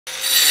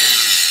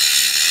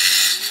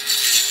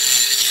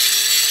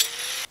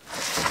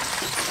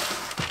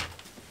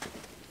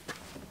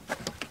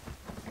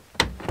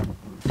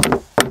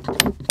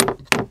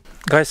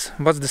Guys,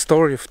 what's the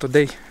story of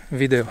today's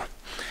video?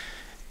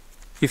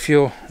 If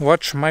you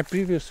watch my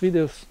previous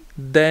videos,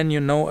 then you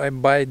know I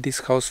buy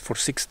this house for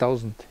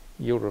 6,000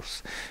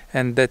 euros,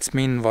 and that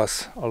mean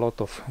was a lot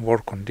of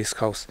work on this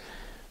house.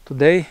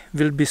 Today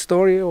will be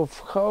story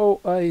of how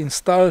I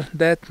install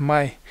that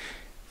my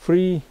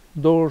 3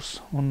 doors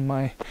on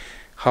my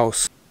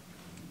house.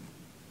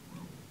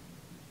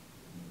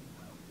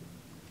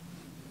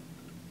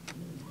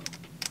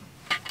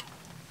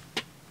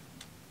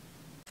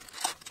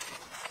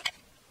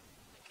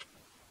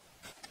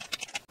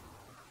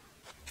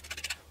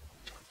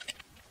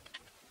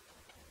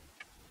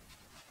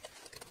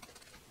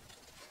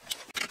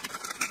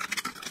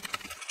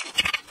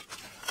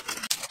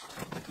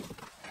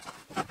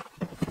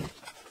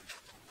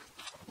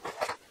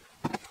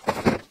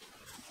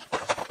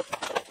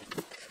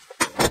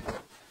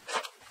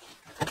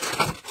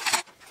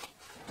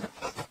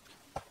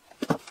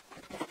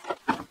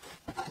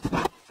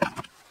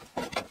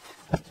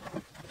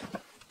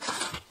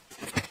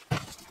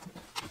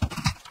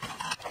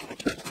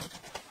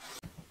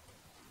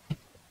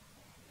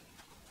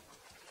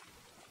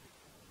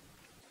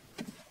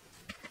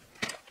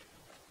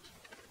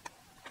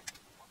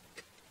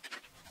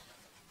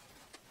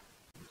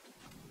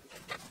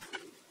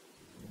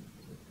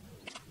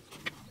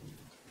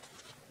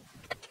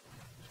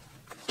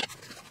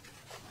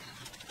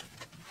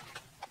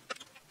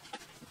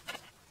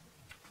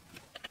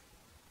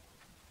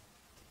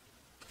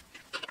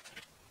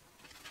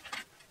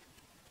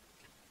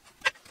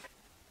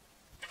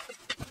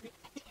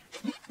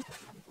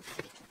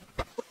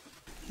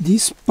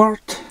 This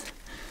part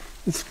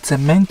of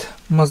cement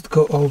must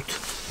go out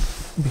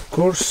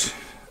because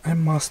I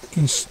must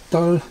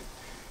install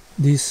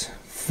this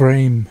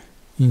frame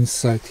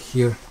inside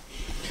here.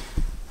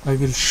 I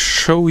will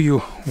show you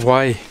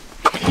why.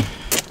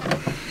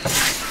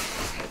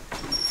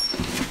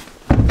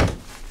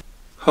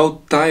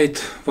 How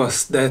tight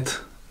was that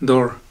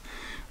door?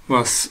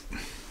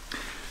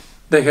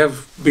 They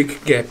have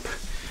big gap.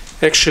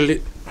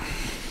 Actually,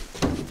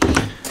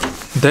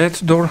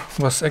 that door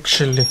was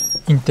actually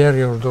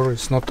interior door,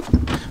 is not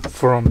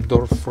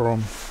door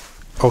from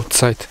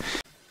outside.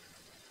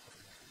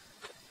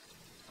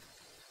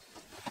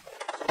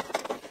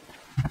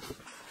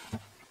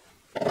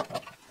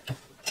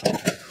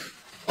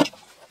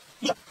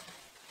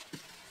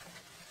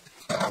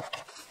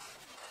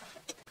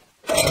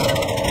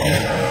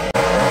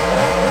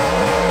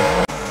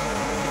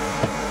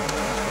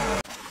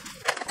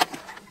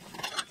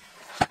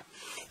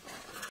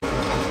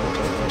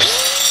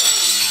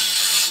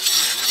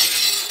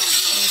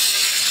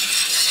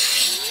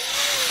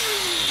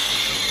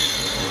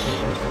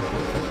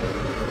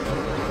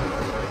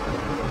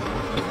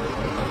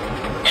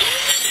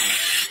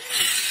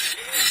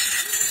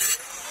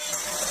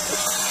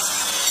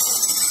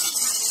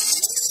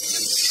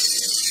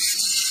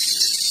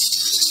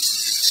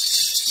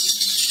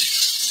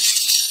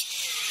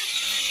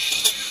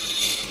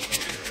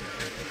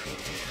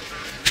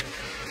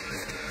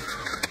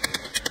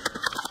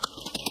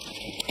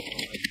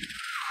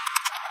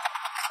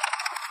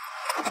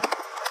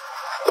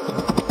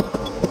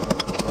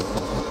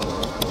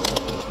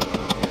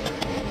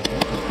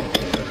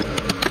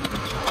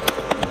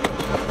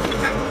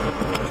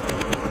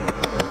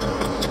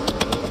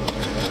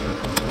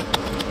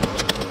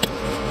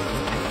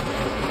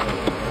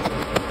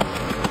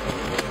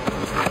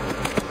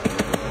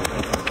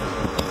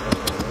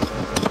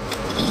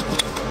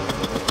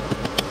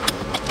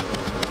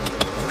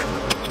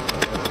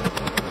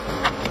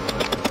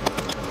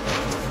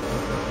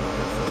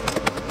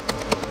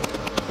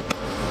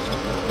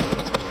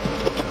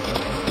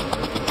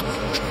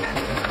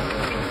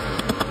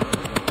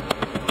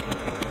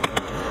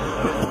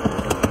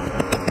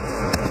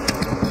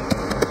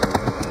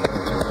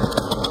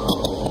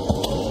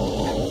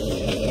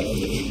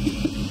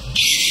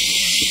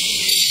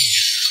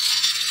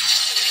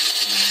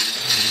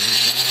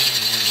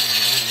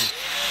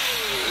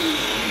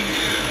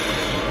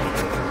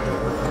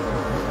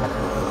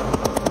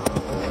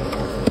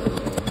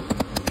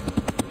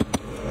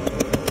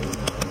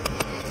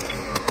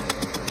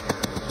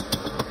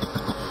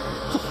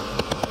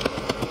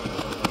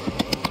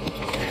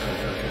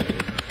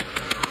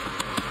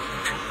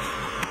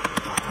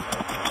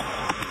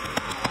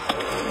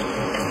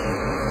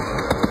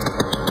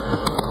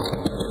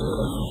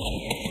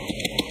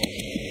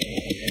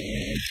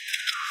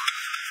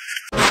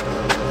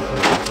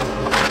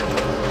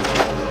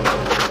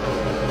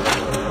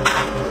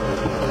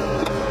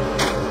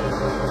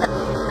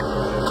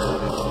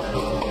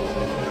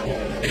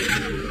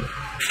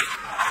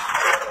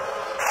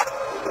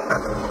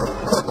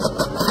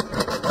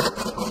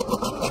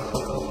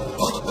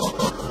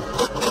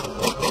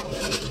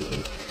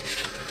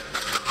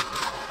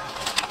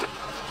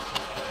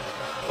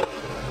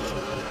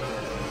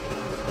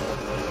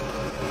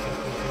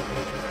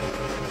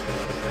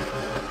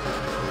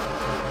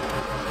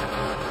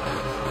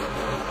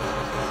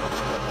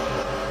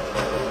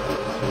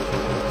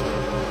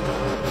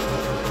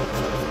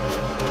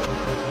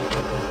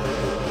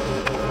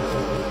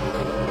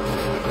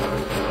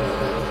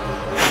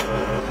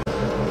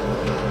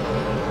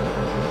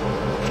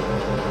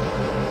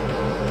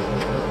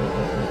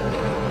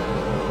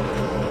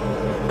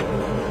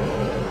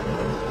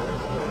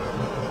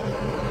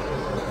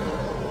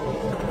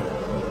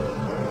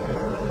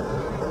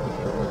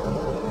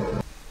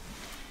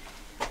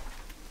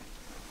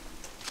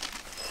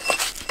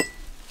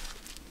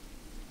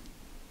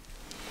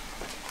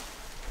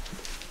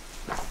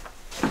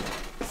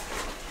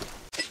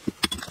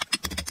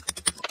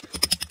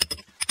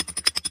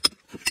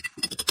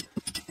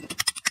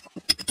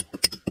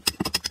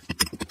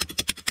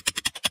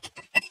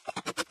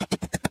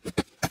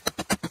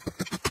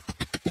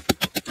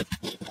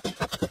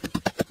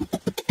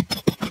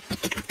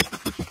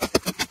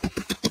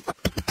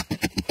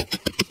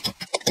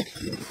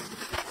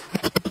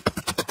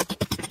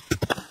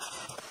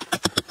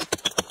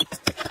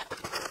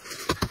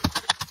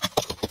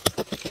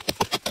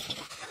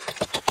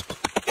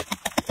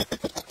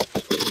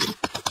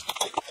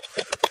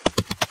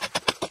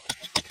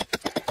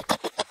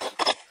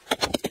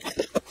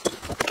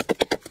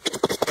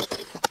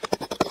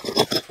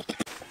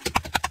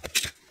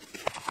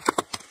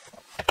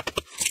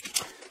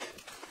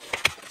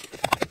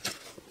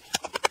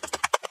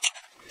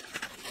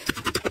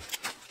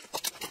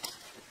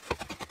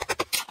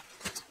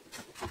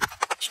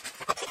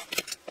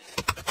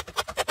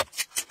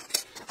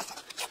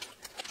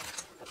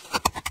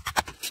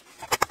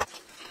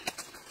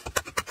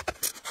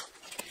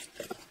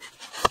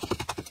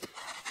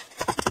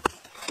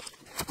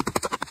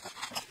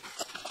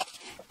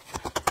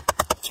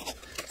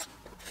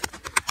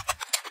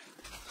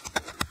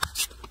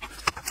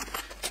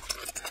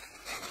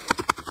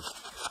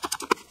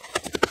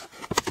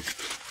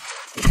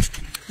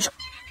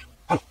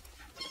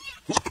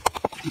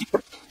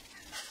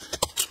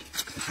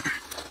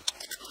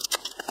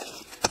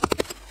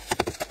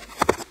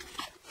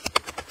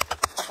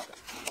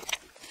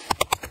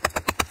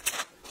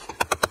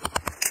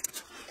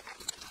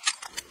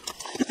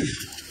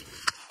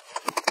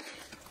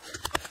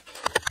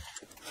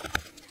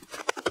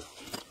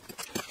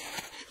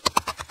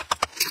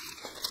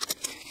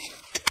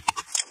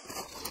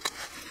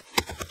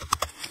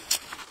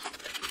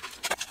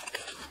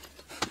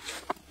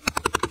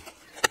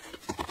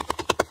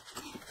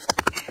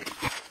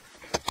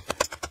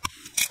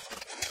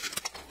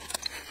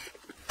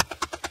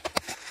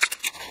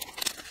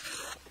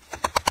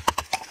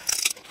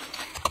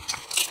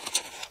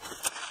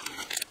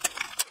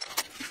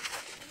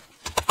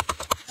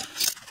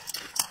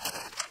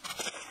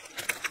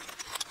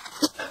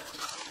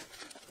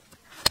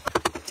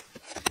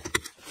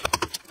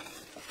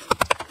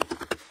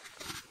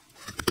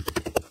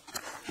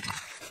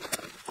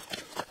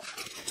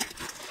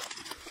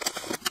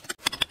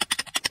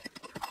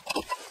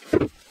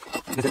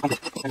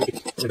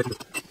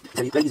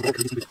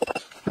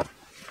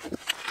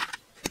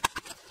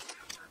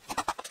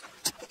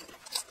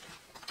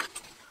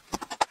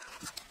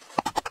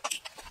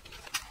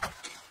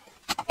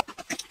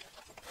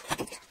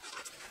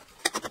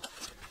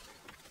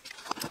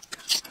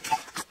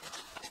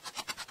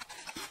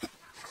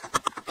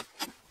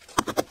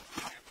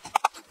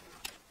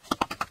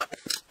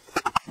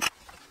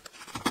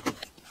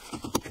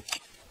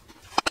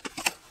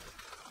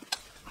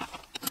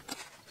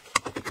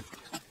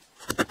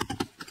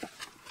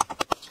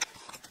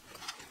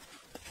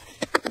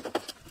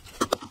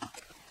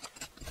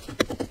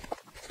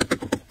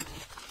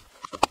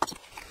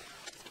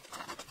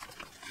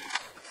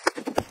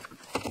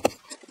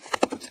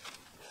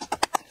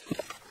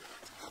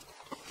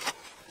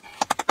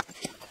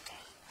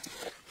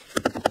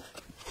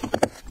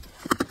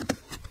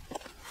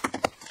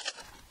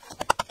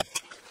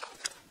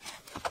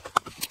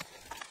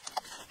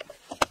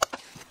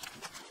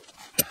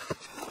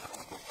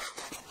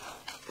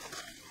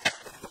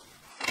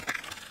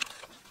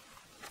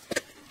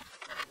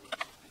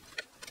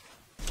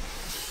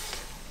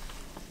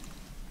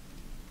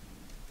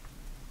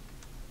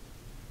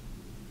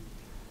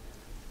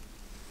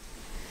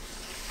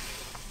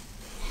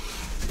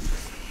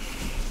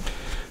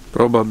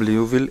 Probably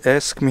you will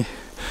ask me,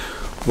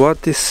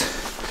 what is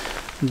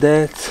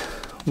that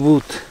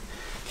wood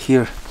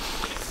here?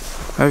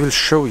 I will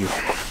show you.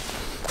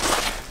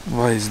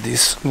 Why is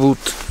this wood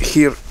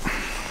here?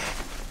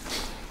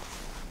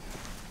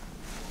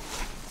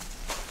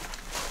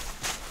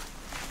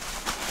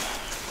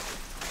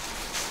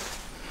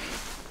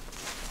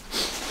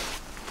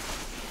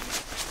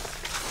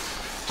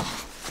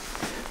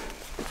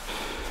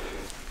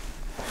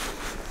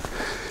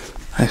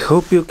 I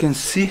hope you can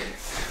see,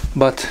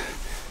 but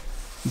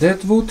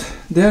that wood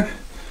there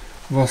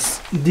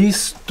was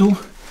these two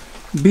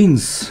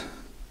bins.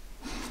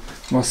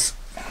 Was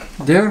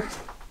there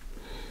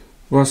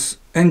was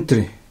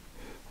entry,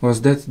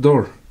 was that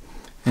door,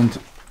 and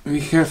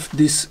we have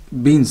these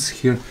bins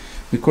here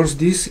because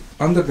this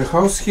under the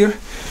house here,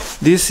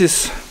 this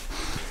is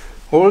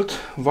old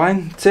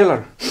wine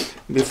cellar.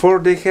 Before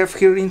they have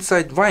here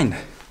inside wine.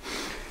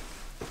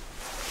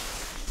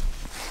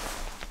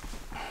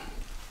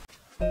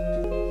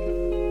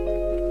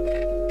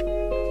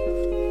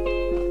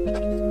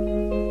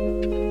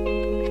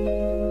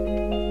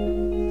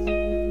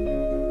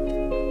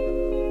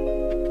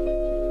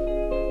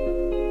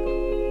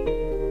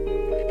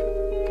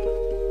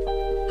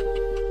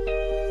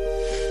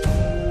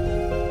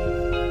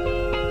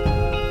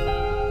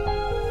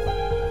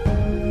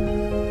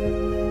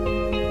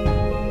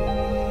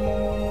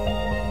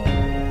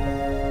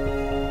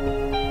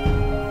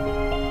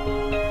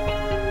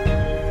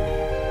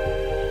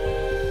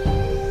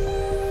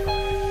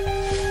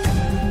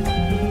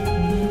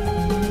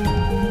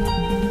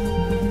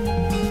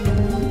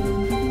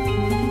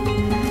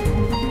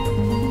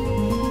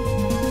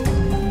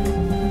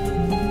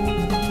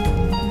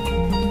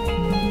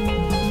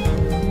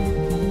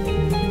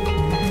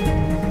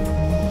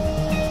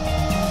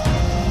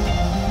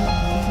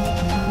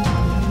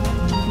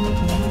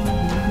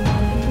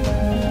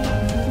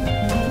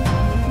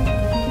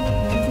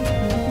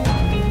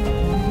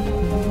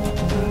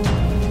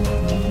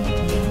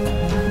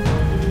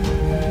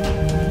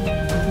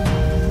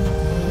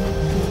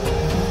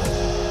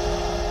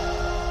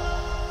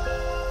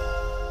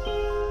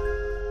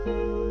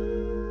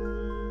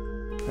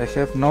 I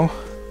have now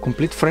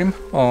complete frame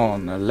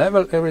on a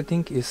level,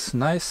 everything is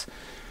nice.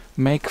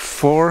 Make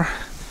 4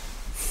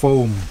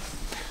 foam,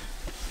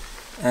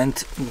 and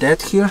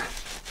that here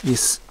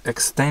is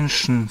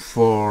extension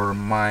for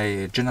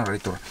my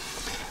generator.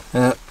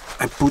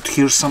 I put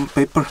here some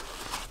paper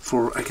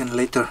for I can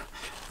later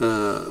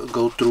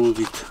go through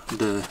with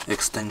the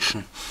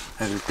extension.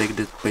 I will take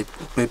that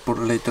paper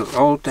later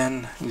out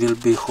and will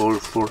be hole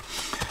for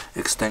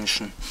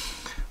extension,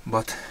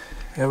 but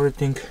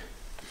everything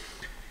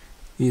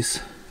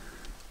is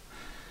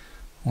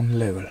on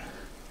level.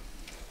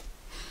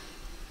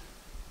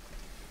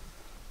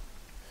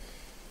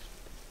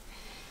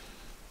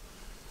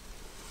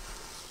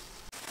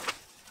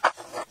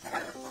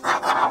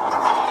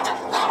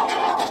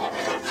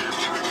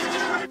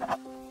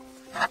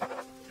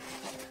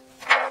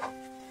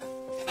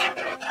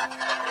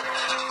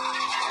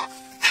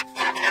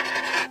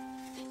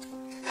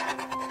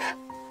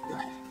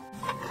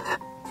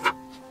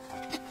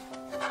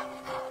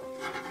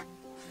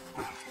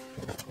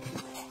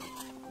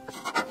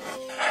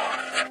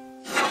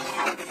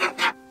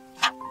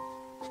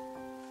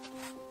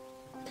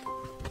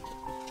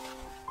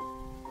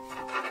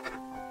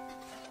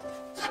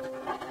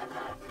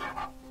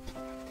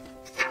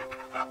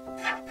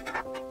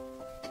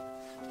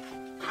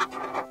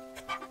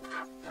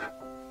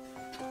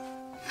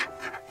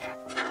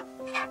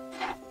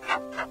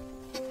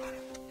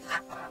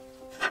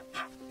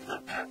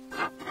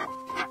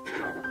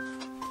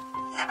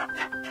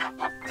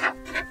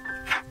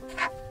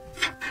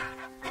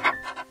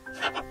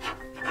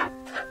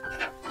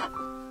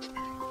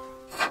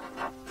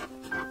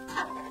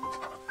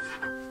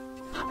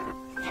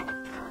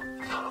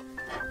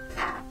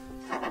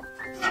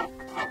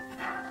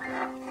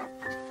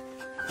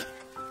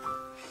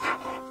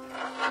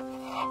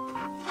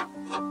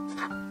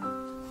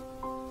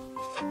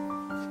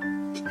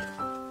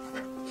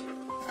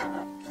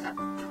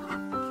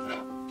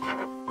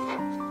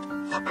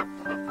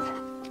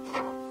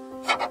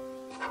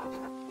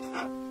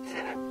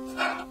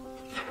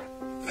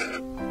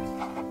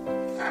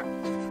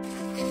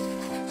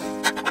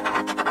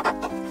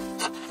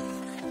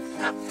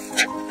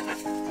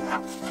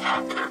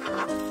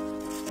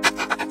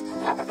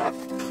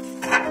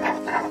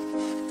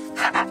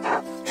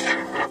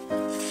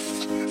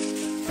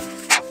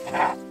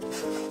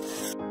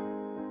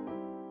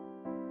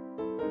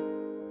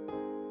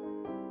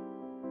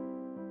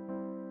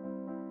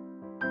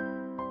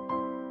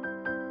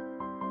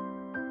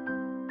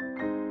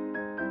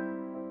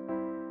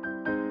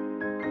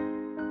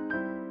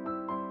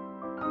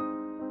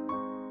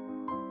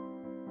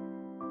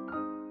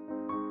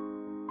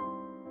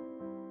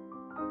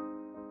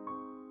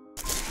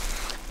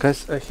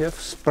 Guys, I have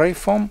spray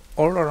foam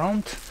all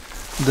around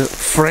the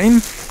frame.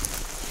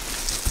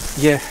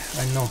 Yeah,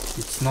 I know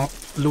it's not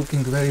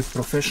looking very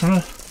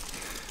professional,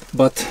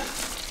 but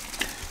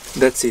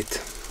that's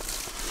it.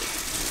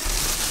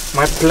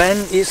 My plan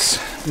is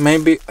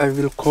maybe I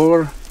will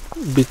cover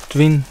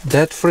between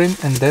that frame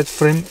and that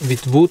frame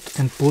with wood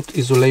and put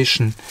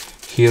insulation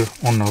here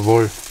on a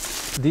wall.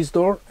 This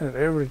door and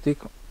everything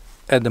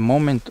at the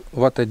moment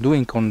what I'm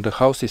doing on the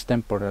house is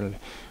temporary,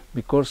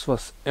 because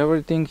was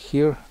everything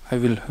here I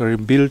will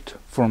rebuild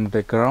from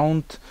the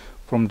ground,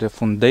 from the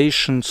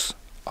foundations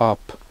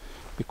up,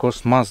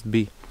 because must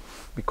be,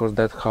 because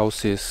that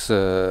house is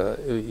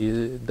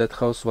that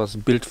house was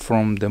built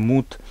from the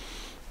mud,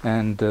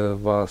 and the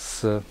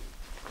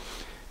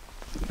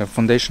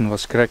foundation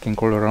was cracking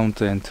all around,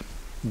 and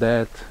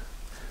that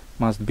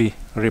must be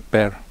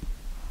repaired.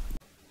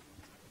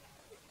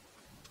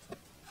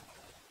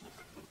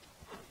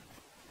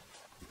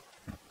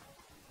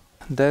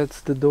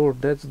 That's the door.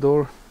 That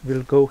door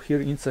will go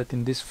here inside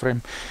in this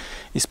frame.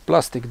 It's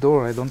plastic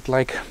door. I don't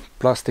like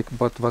plastic,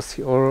 but was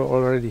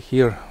already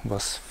here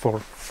was for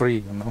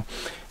free, you know.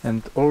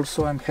 And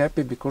also I'm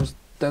happy because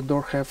that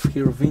door have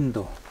here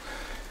window,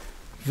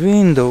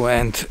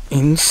 and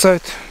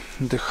inside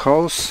the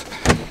house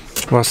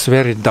was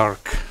very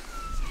dark.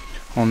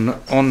 On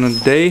a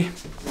day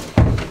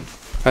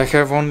I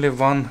have only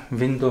one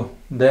window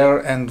there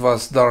and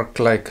was dark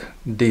like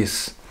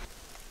this.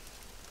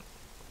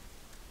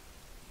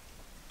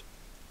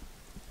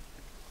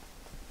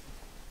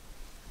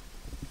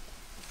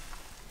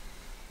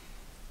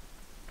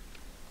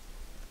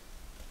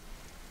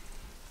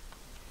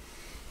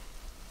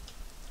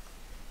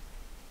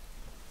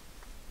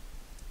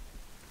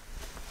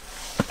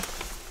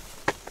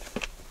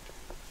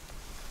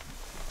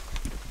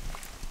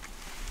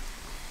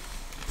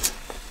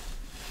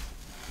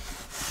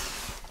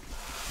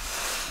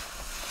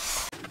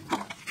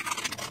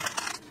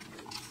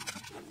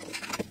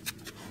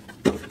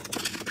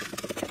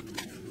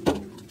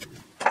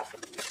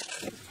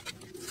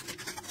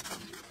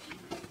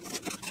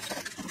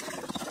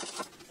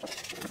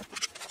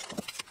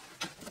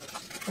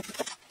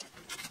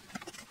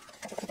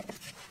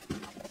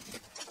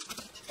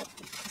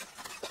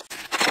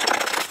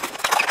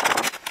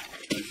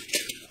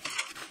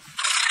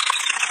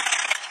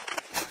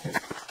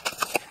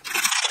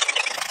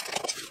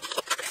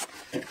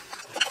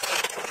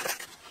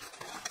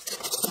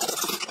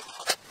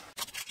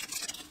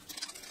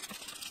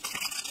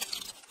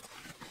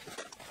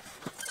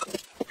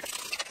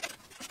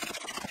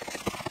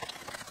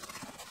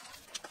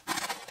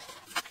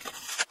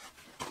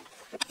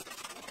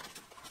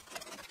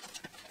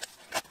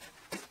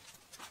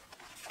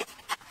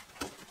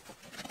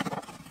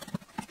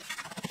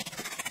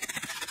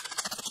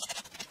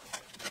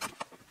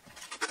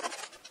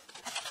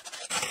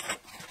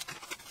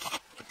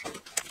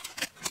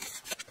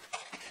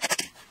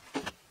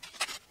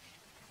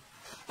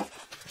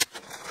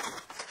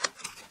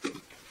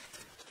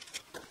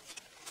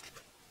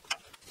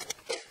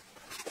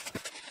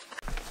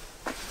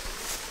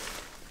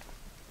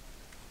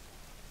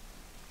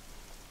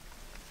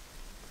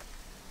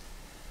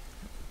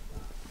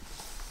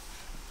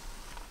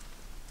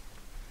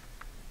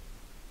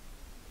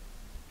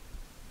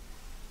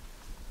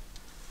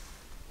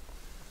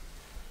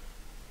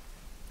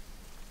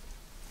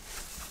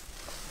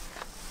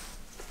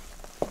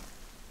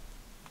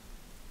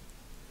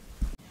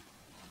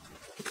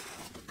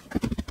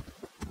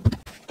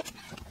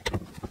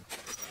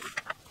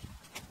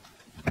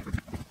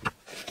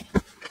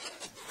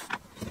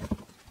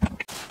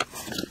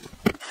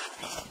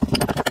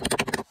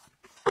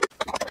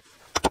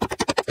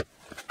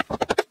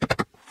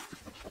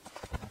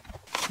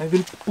 I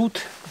will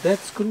put that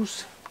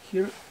screws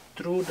here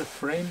through the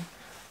frame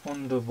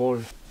on the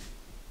wall.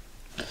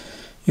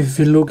 If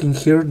we looking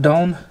here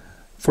down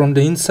from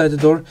the inside the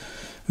door,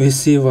 we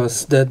see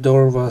that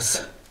door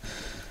was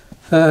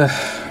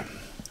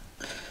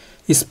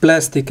is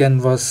plastic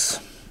and was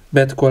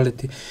bad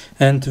quality,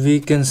 and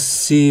we can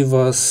see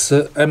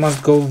I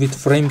must go with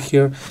frame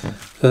here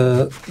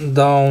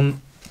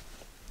down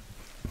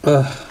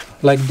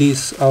like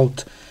this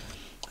out,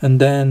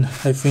 and then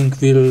I think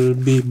will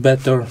be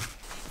better.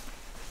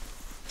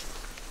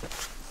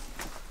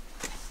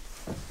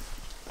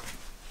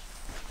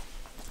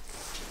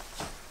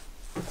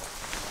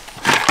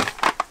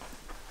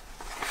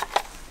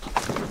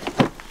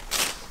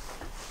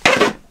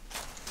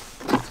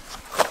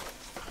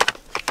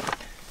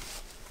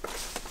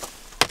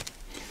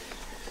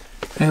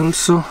 I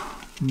also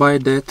buy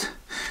that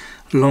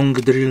long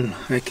drill.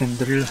 I can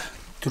drill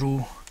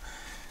through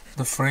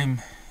the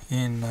frame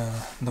in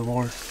the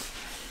wall.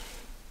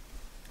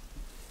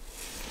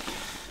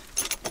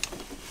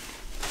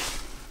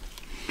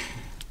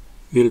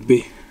 Will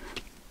be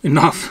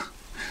enough.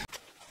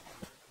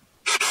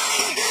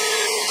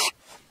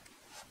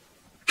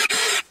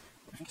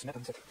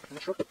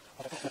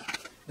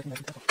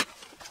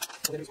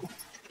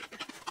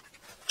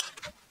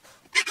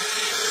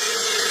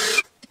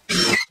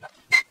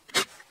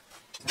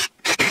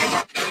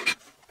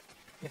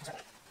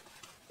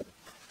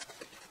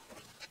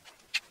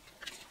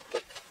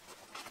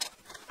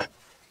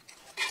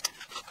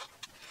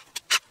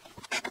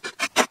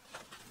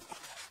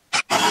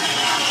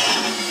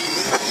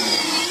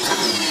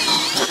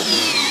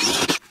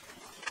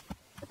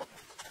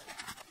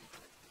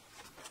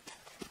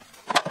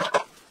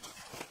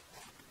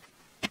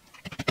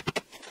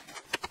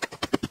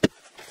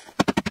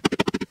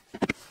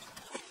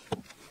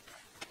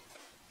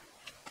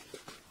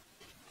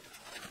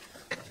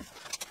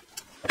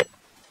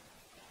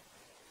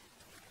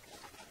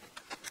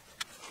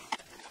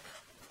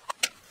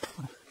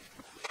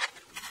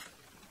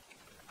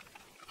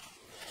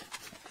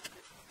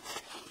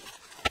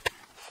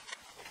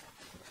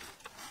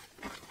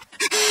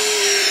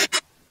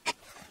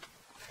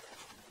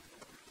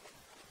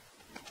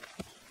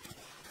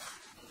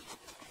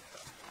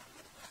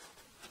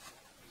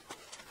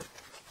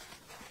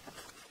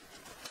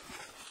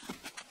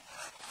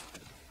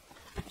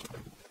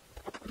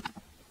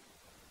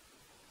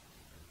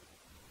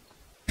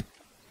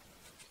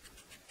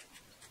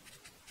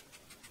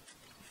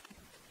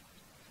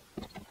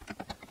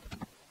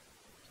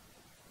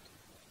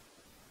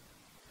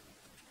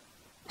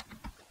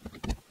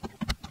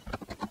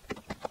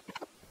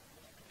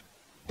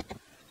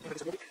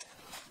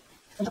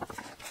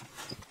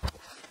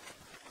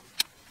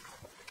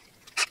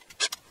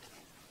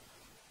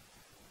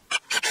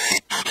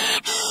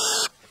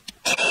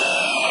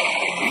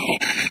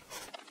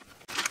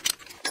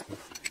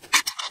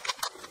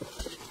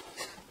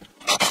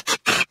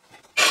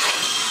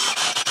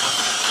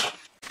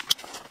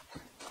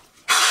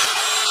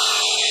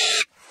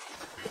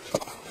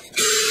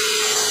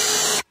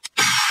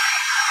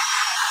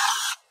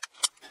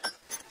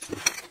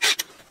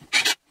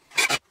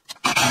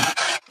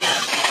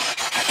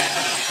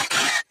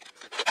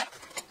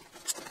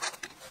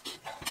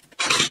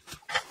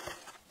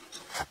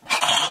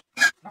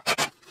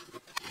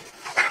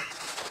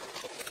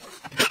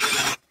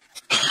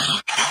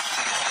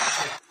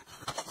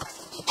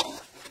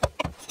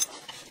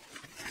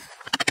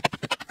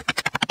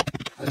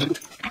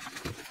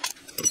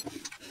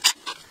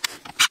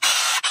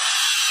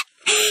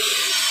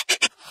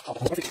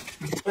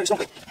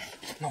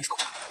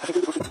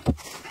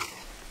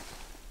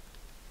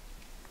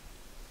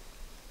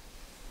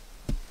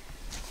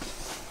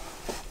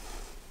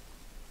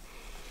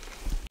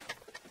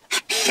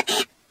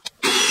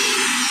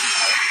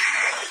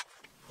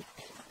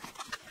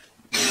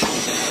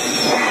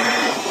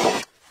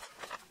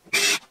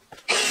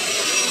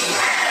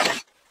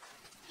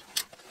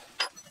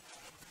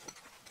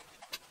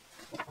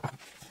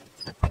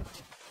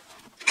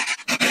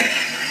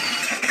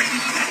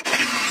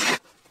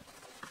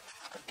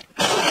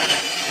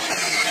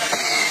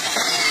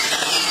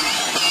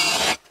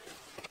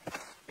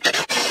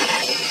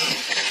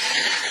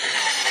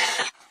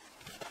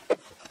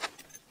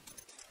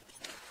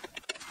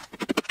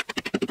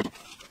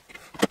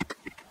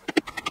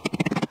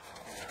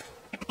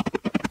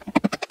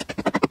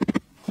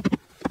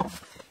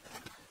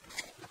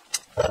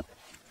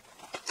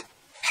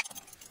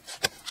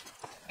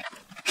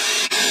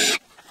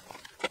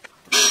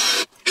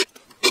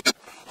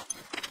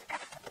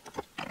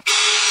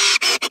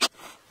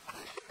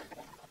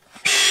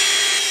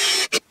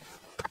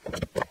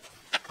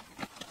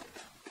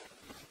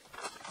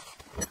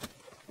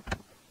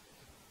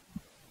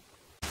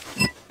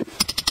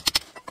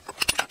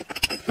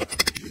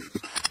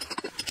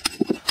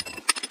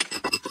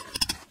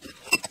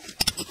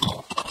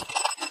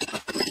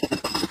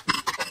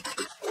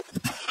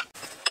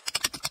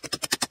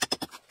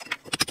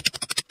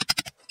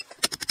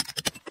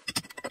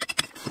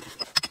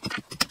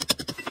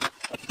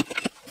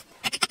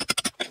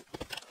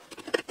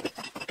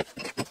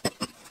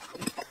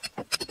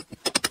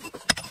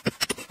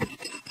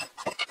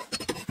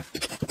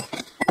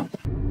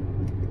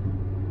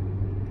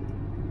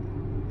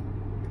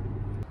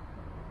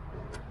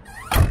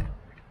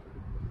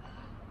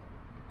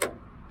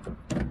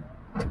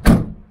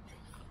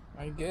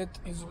 I get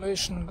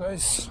isolation,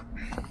 guys.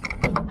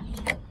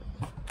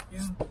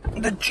 Is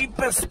the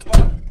cheapest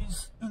one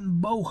is in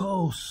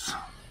Bauhaus.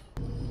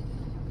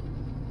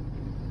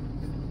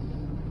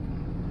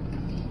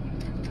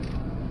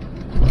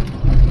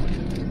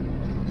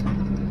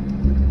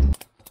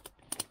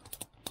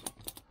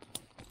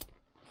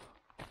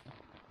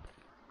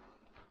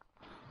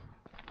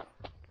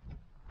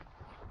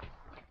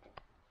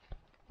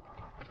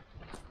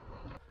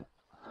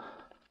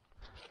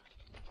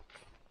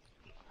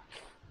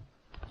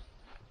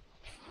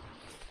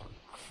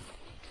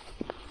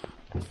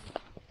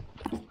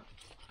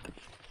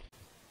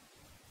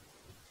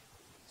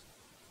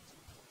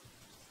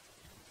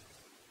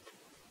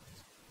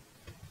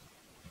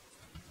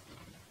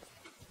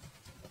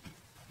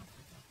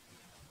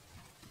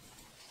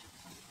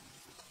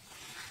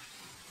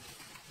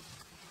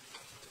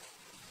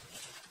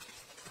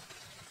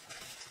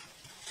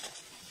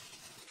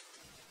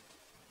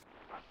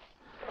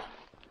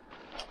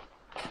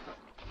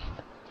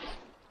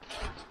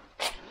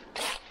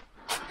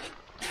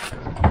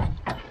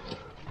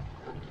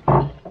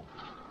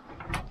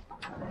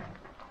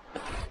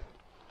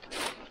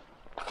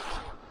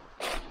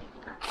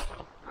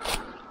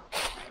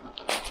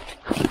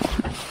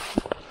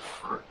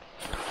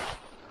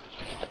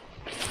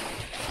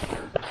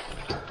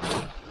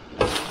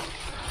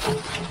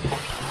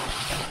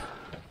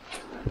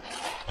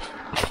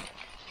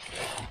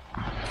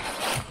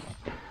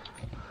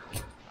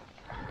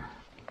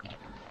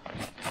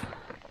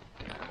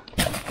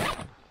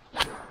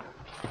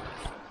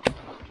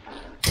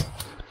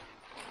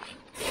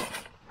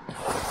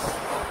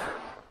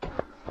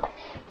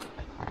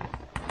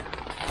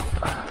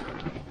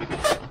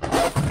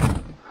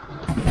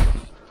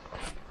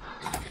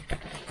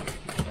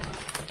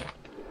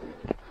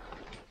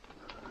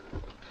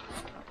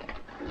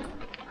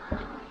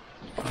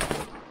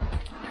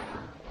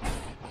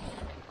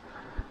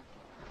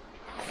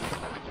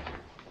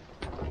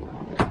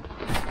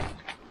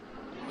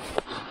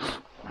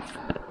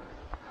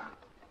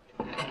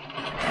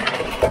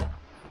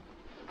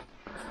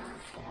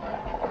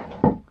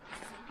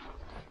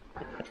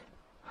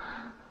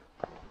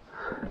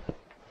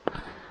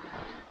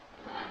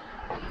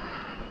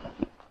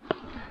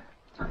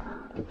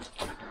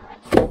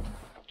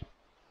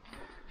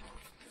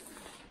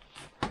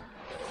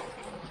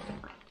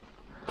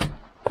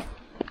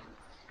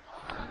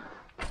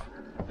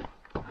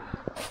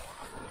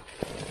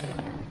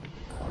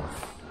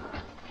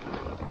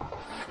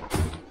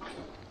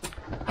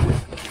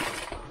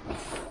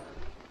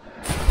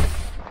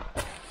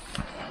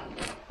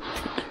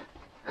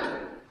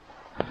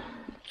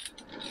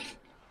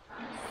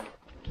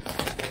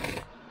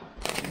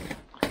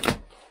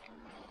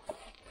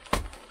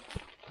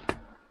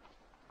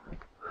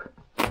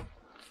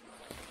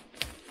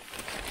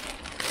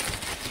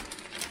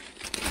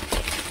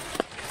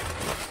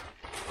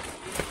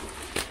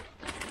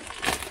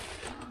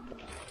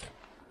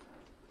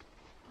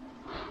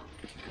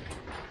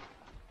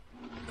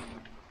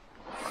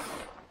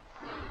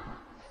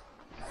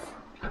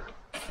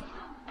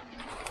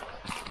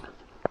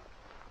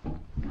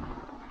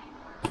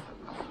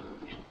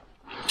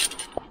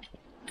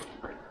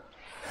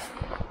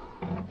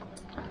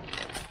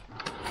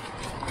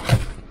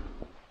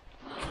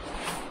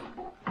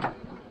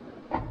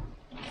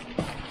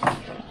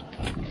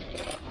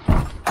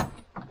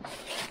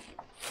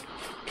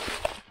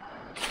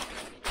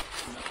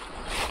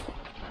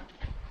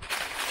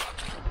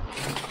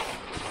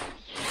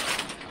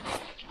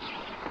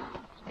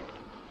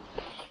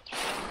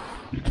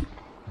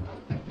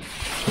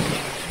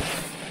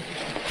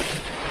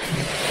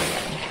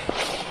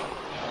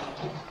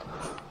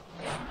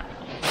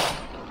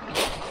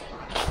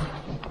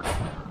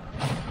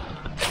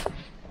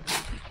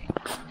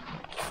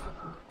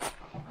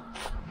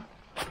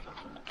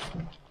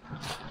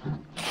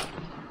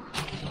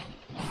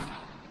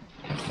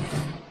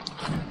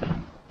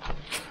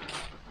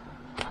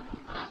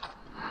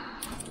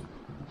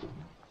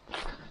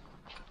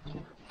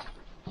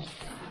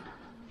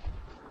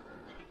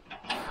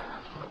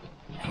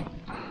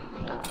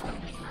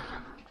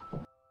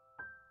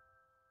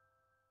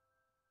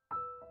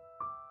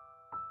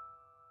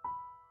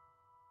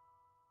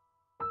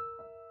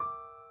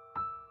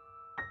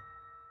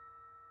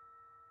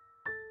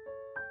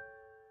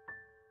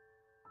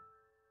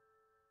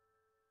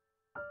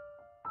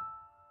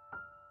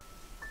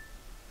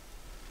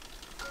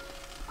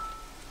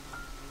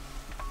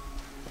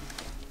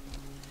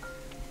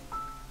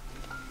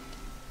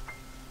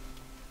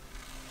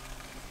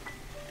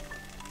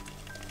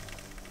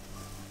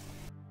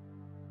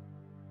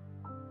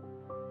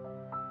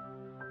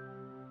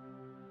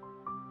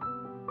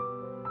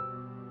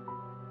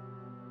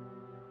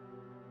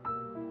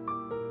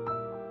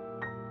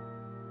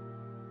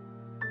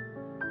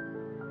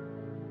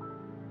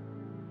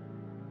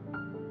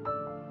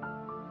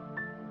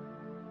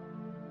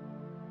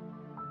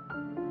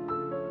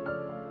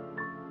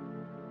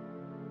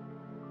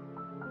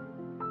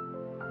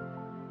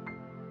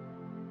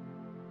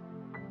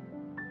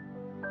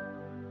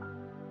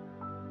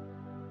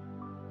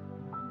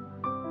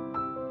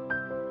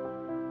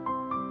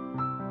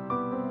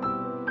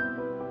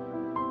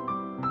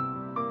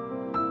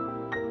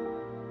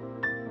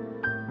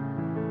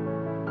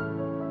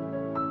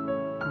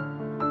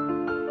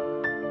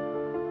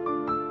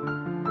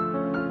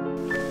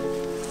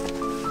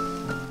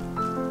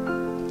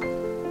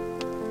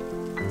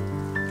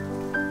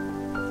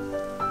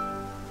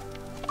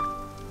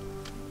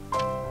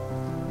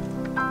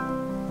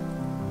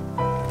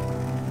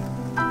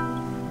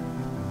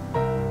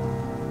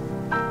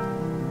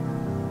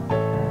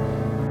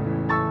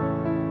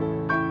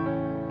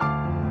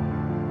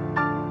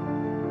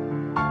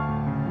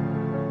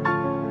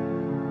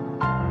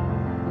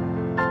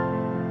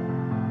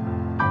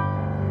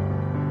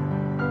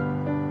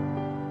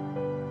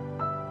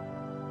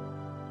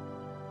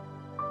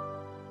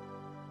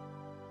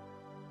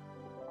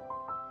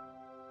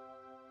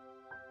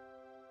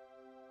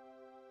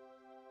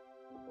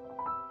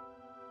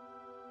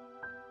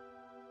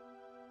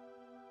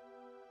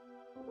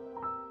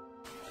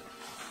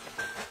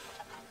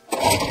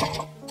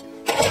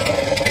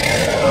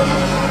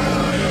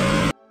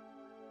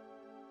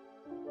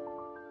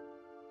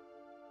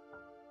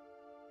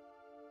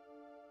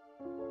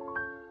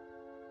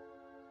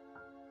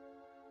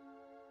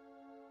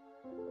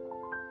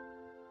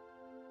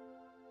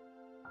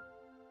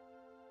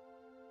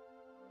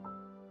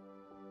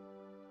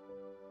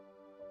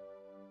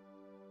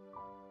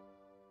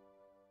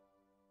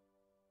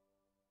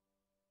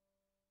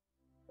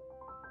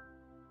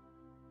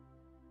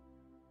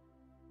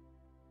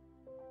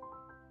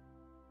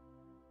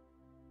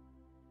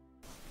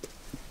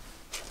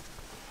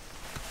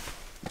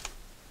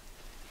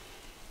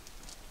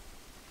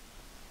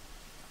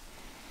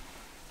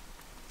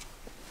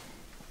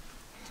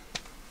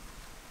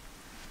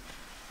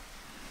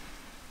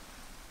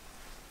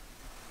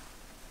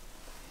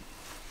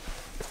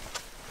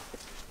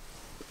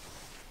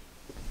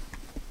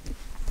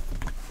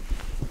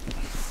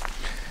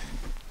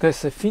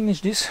 Guys, I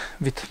finished this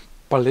with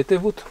pallet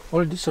wood.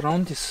 All this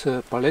around this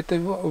pallet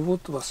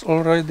wood was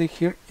already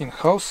here in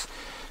house.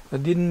 I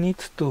didn't need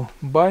to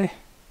buy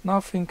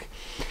nothing.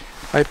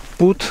 I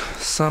put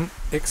some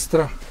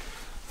extra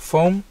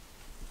foam,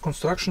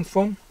 construction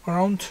foam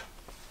around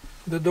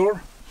the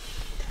door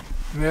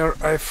where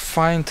I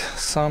find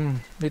some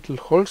little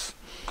holes,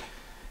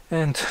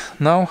 and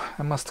now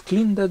I must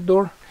clean that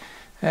door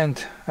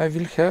and I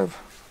will have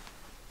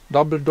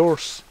double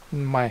doors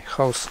in my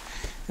house.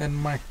 And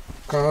my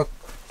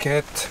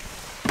cat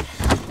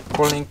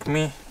calling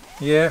me,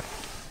 yeah,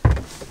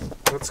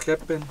 what's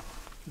happened?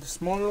 The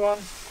small one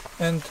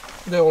and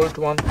the old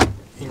one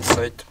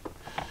inside.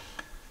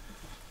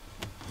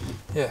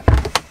 Yeah,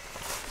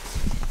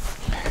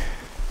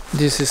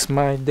 this is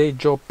my day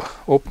job,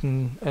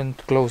 open and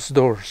close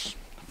doors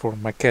for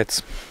my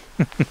cats.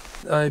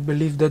 I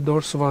believe the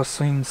doors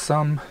was in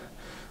some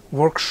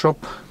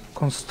workshop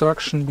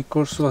construction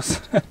because it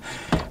was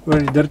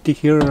very dirty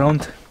here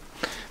around.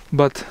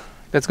 But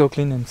let's go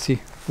clean and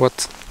see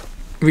what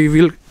we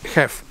will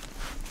have.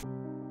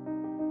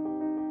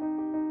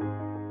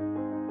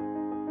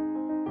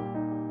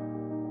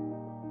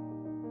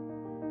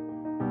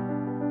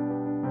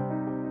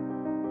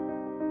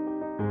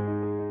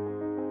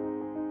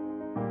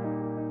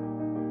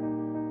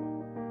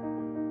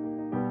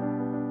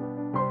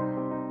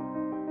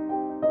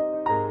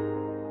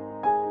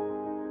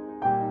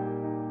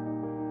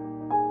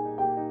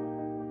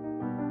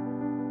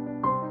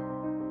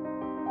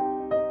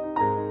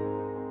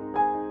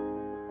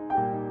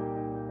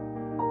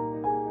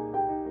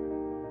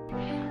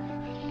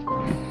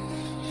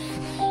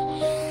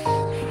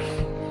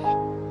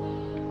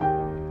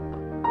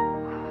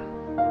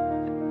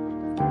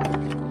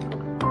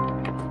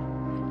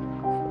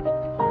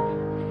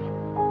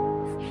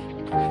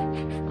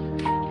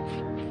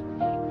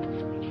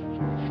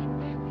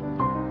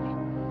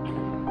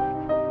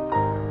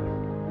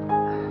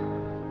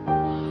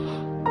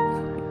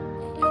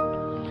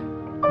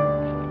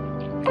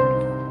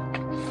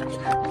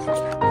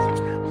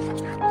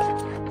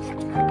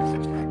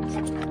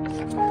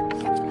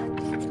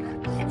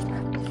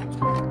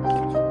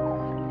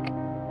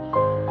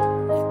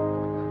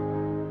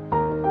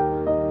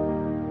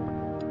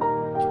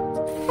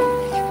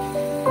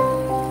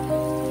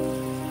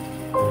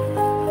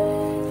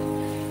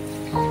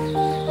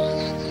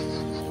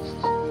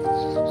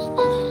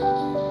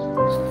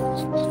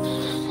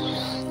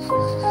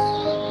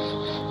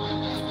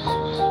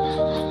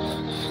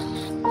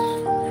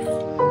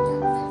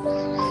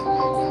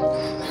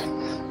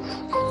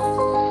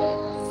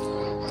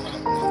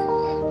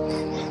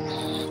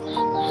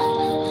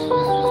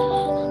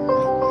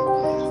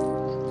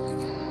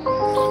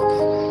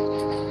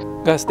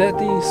 Guys,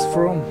 that is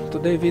from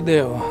today's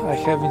video. I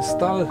have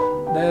installed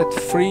that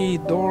 3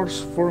 doors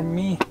for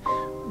me.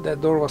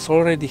 That door was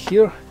already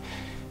here,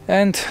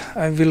 and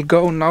I will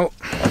go now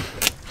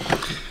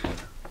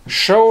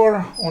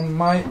shower on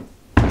my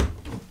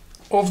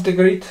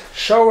off-the-grid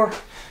shower.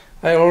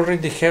 I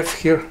already have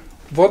here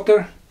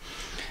water,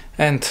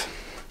 and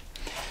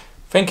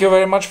thank you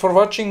very much for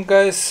watching,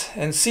 guys,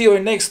 and see you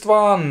in next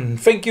one.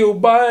 Thank you,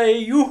 bye.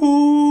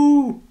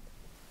 Yoo-hoo!